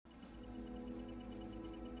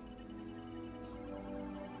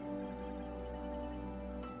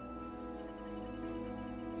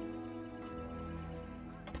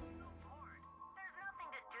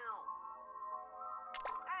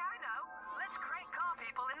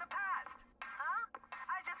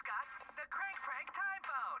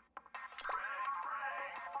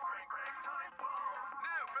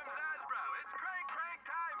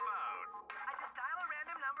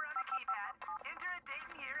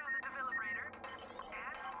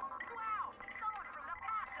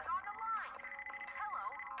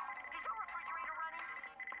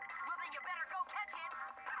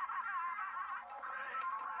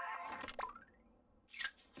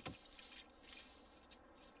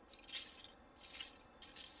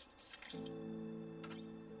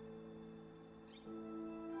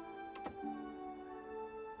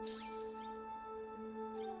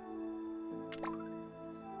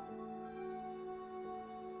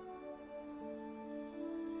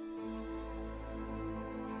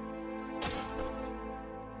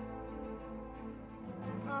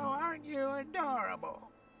Aren't you adorable?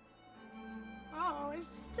 Oh,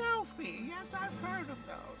 it's Sophie. Yes, I've heard of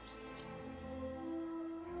those.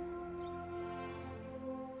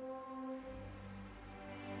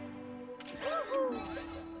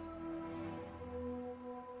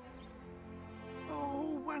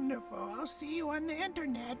 Oh, wonderful. I'll see you on the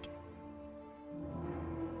internet.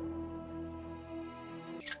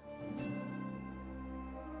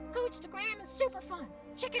 Instagram is super fun.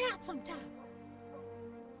 Check it out sometime.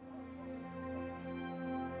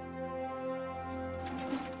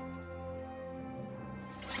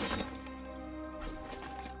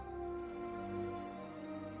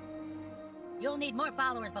 You'll need more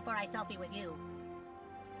followers before I selfie with you.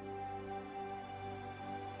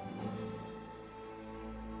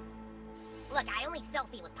 Look, I only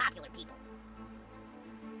selfie with popular people.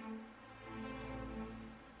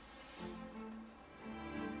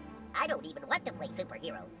 I don't even want to play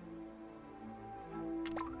superheroes.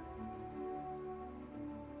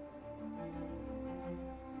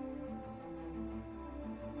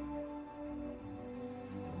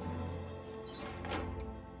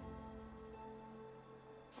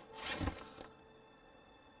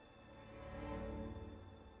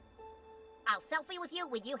 I'll selfie with you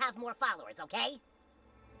when you have more followers, okay?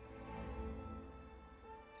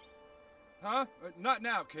 Huh? Not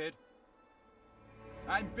now, kid.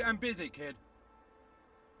 I'm busy, kid.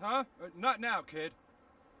 Huh? Not now, kid.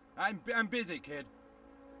 I'm busy, kid.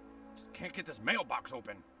 Just can't get this mailbox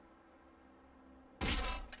open.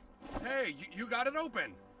 Hey, you got it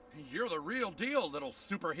open. You're the real deal, little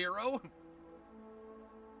superhero.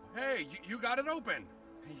 Hey, you got it open.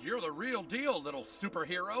 You're the real deal, little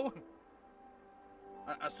superhero.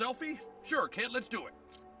 A selfie? Sure, kid, let's do it.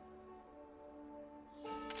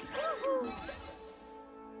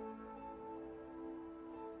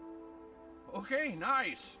 Okay,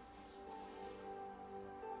 nice.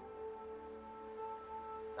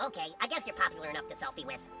 Okay, I guess you're popular enough to selfie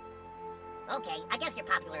with. Okay, I guess you're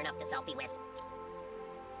popular enough to selfie with.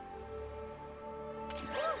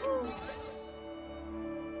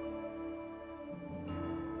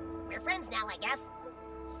 We're friends now, I guess.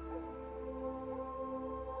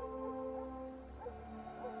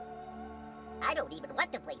 I don't even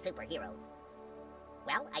want to play superheroes.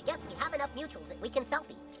 Well, I guess we have enough mutuals that we can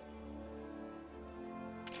selfie.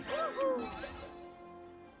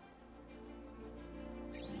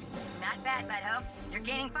 Not bad, Butthole. You're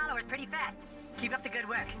gaining followers pretty fast. Keep up the good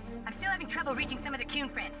work. I'm still having trouble reaching some of the Coon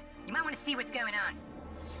friends. You might want to see what's going on.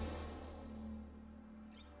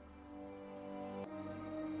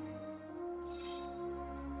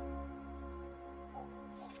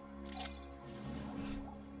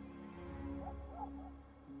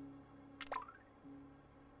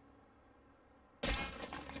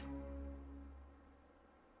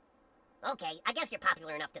 Okay, I guess you're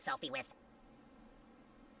popular enough to selfie with.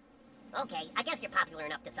 Okay, I guess you're popular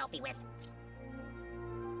enough to selfie with.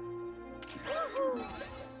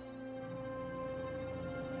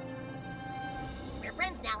 We're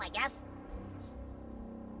friends now, I guess.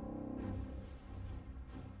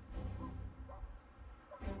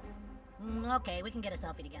 Okay, we can get a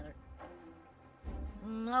selfie together.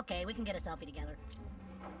 Okay, we can get a selfie together.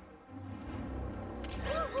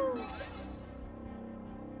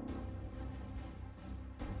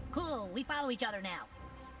 Cool, we follow each other now.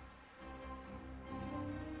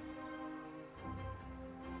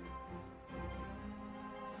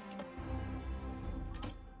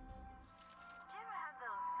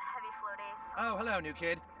 Oh, hello, new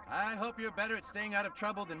kid. I hope you're better at staying out of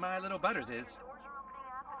trouble than my little Butters is.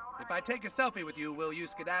 If I take a selfie with you, will you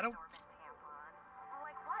skedaddle? Like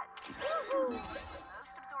what? The most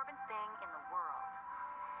absorbent thing in the world.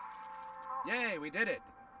 Yay, we did it.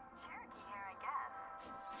 Cherokee hair, I guess.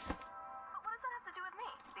 But what does that have to do with me?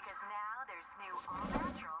 Because now there's new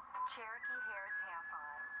all-natural Cherokee hair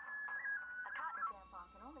tampons. A cotton tampon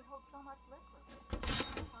can only hold so much liquid.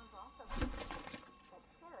 Tampons also...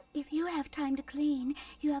 If you have time to clean,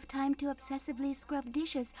 you have time to obsessively scrub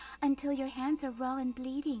dishes until your hands are raw and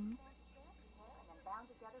bleeding.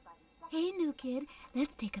 Hey, new kid,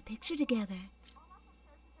 let's take a picture together.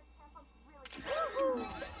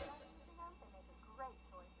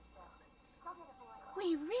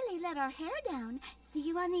 We really let our hair down. See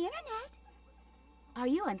you on the internet. Are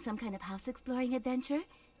you on some kind of house exploring adventure?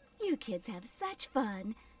 You kids have such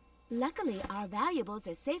fun. Luckily, our valuables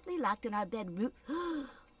are safely locked in our bedroom.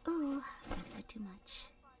 Oh, I've said too much.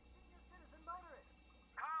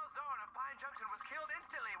 Carl Zorn of Pine Junction was killed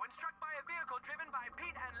instantly when struck by a vehicle driven by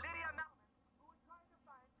Pete and Lydia Melvin, who were trying to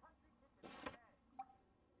find country kitchen today.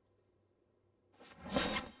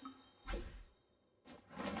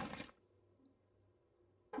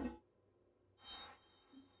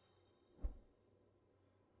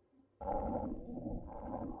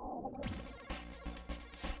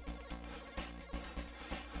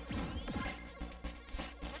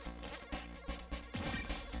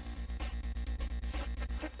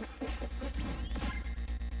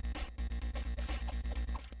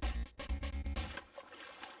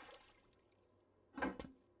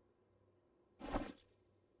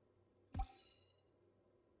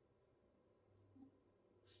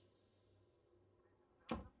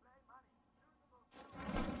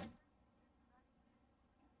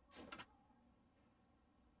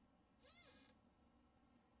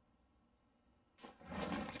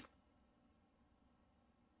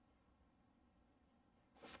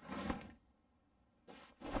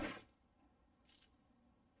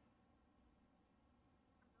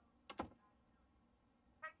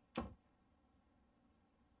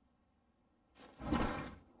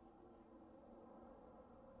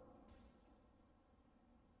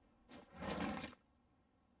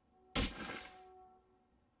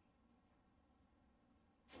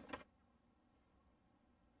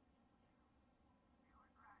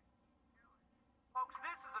 Folks,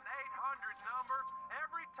 this is an 800 number.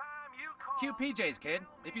 Every time you call... Cute PJs, kid.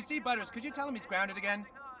 If you see Butters, could you tell him he's grounded again?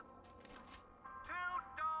 $2.36.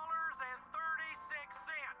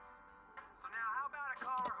 So now, how about a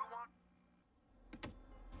caller who wants...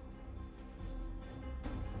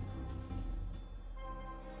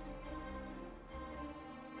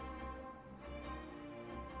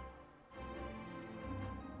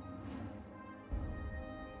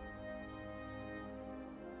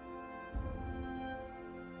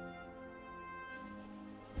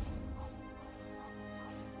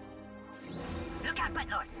 Look out,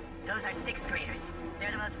 Buttlord. Those are 6th graders.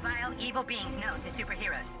 They're the most vile, evil beings known to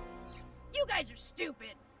superheroes. You guys are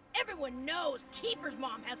stupid. Everyone knows Kiefer's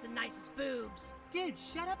mom has the nicest boobs. Dude,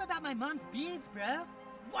 shut up about my mom's boobs, bro.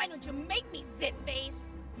 Why don't you make me, zit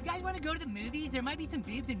face? You guys want to go to the movies? There might be some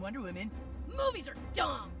boobs in Wonder Woman. Movies are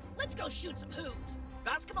dumb. Let's go shoot some hoops.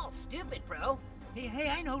 Basketball's stupid, bro. Hey,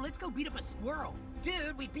 I know. Let's go beat up a squirrel.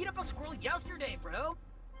 Dude, we beat up a squirrel yesterday, bro.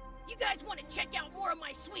 You guys want to check out more of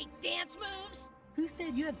my sweet dance moves? Who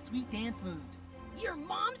said you have sweet dance moves? Your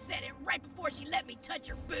mom said it right before she let me touch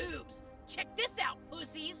her boobs. Check this out,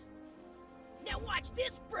 pussies. Now watch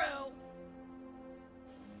this, bro.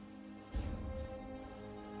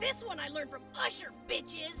 This one I learned from Usher,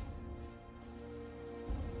 bitches.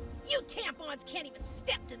 You tampons can't even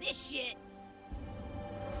step to this shit.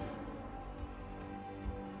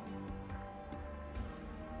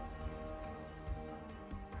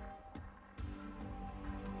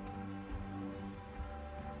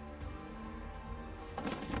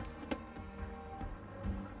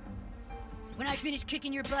 When I finish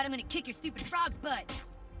kicking your butt, I'm gonna kick your stupid frog's butt.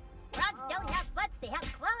 Frogs don't have butts, they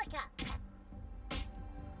have cloaca.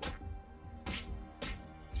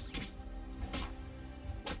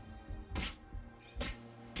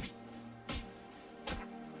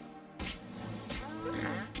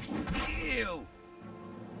 Ew!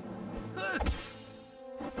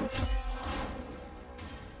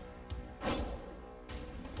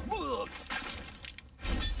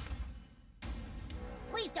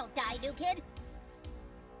 Please don't die, new kid.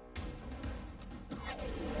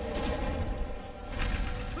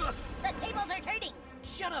 The tables are turning.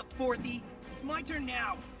 Shut up, Fourthy. It's my turn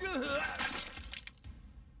now.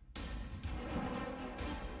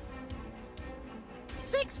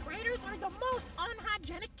 Sixth graders are the most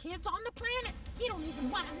unhygienic kids on the planet. You don't even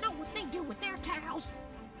want to know what they do with their towels.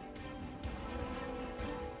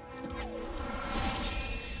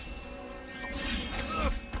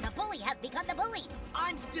 The bully has become the bully.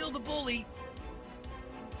 I'm still the bully.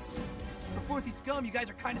 For Fourthy scum, you guys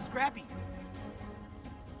are kind of scrappy.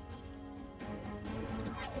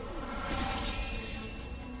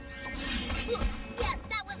 Yes,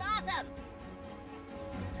 that was awesome.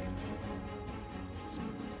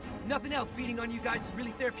 Nothing else beating on you guys is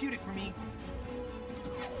really therapeutic for me.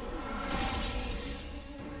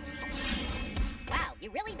 Wow, you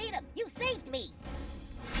really beat him. You saved me.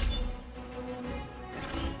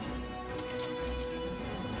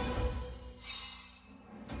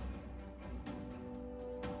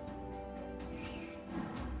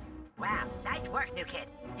 Wow, nice work, new kid.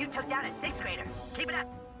 You took down a 6th grader. Keep it up.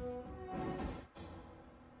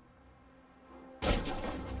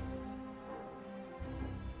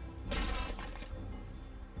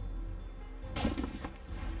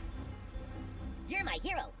 You're my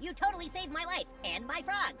hero. You totally saved my life and my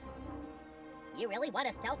frogs. You really want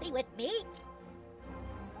a selfie with me?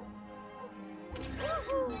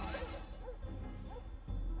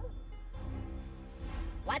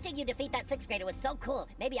 Watching you defeat that 6th grader was so cool.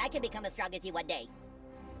 Maybe I can become as strong as you one day.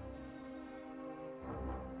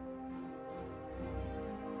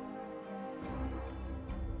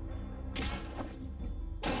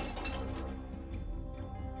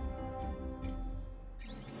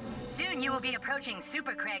 Soon you will be approaching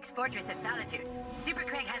Super Craig's Fortress of Solitude. Super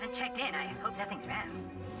Craig hasn't checked in. I hope nothing's wrong.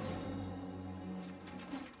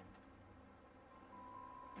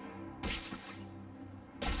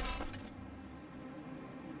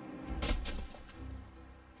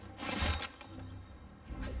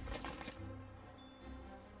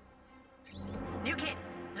 New kid,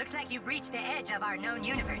 looks like you've reached the edge of our known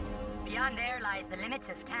universe. Beyond there lies the limits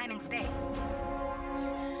of time and space.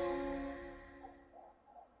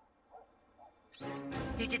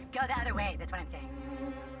 Dude, just go the other way, that's what I'm saying.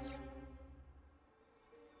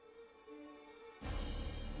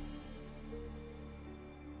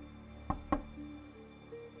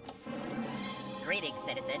 Greetings,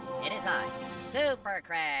 citizen. It is I, Super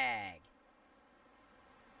Craig.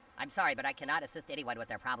 I'm sorry, but I cannot assist anyone with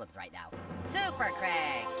their problems right now. Super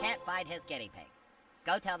Craig can't find his guinea pig.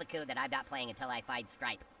 Go tell the coon that I'm not playing until I find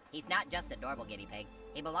Stripe. He's not just a normal guinea pig.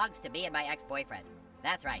 He belongs to me and my ex-boyfriend.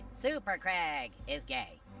 That's right, Super Craig is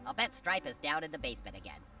gay. I'll bet Stripe is down in the basement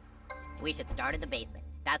again. We should start in the basement.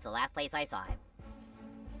 That's the last place I saw him.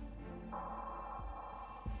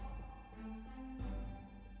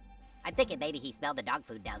 I'm thinking maybe he smelled the dog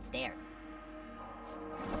food downstairs.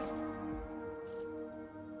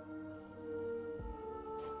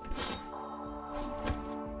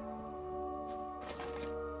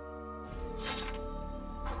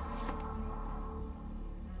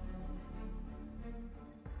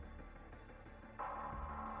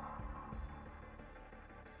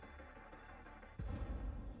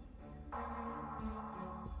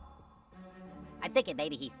 I'm thinking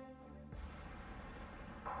maybe he's...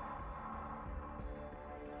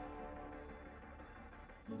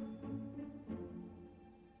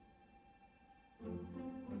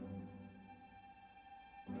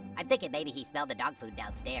 I'm thinking maybe he smelled the dog food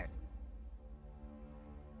downstairs.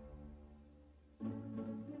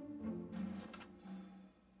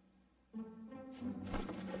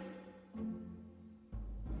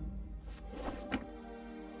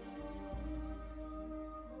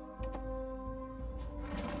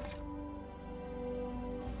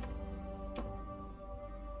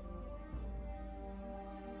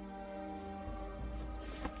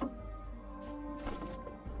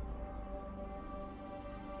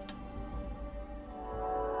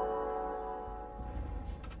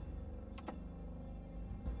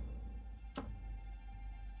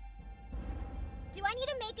 Do I need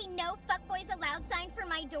to make a no fuckboys allowed sign for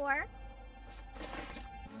my door?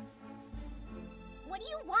 What do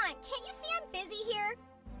you want? Can't you see I'm busy here?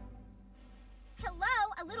 Hello?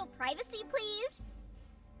 A little privacy, please?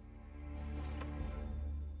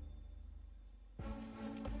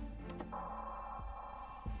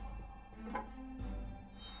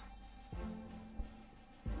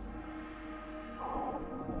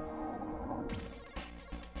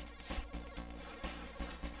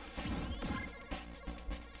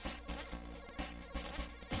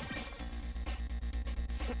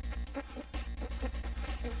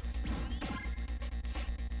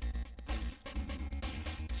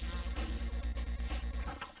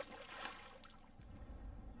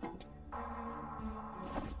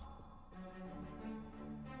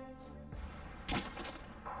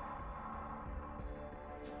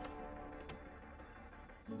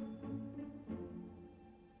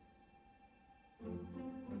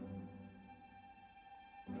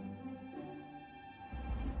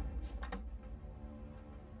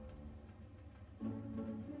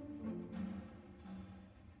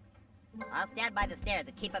 I'll stand by the stairs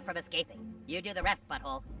and keep him from escaping. You do the rest,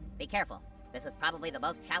 butthole. Be careful. This is probably the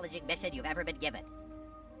most challenging mission you've ever been given.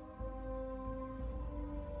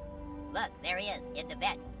 Look, there he is, in the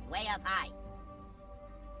vent, way up high.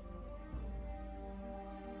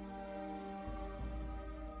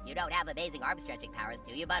 You don't have amazing arm-stretching powers,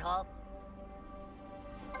 do you, butthole?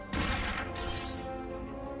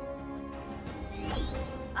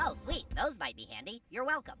 Oh, sweet. Those might be handy. You're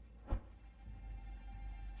welcome.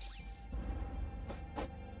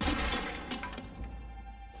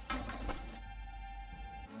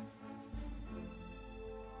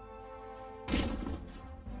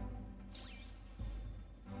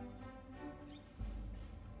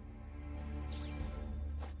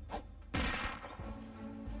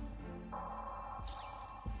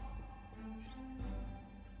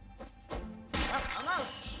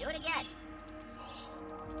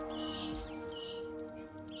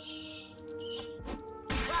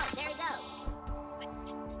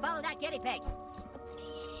 guinea pig.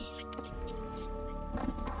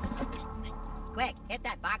 Quick, hit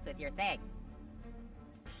that box with your thing.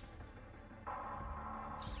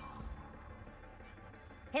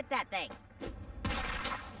 Hit that thing.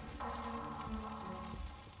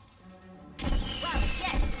 Whoa,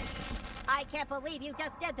 shit! I can't believe you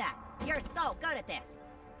just did that. You're so good at this.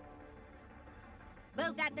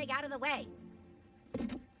 Move that thing out of the way.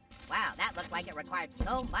 Wow, that looked like it required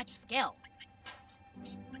so much skill.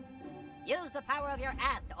 Use the power of your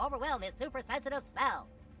ass to overwhelm his super sensitive spell.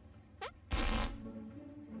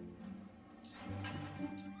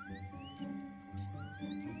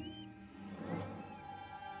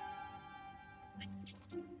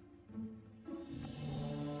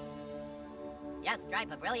 Yes,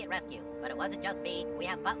 Stripe, a brilliant rescue. But it wasn't just me. We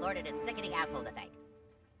have Buttlord and his sickening asshole to thank.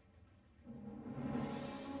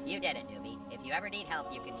 You did it, newbie. If you ever need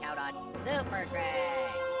help, you can count on Super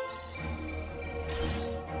Craig.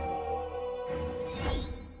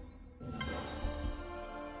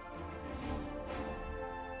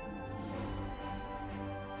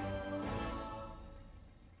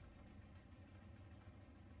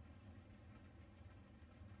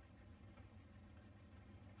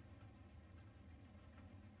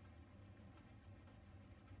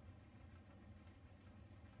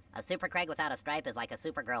 A Super Craig without a Stripe is like a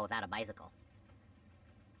Supergirl without a bicycle.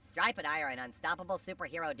 Stripe and I are an unstoppable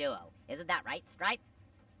superhero duo. Isn't that right, Stripe?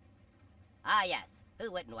 Ah, yes.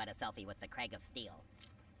 Who wouldn't want a selfie with the Craig of Steel?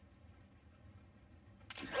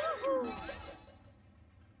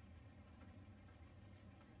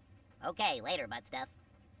 Okay, later, butt stuff.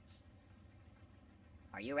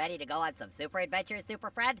 Are you ready to go on some super adventures,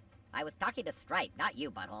 Super Friend? I was talking to Stripe, not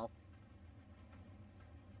you, butthole.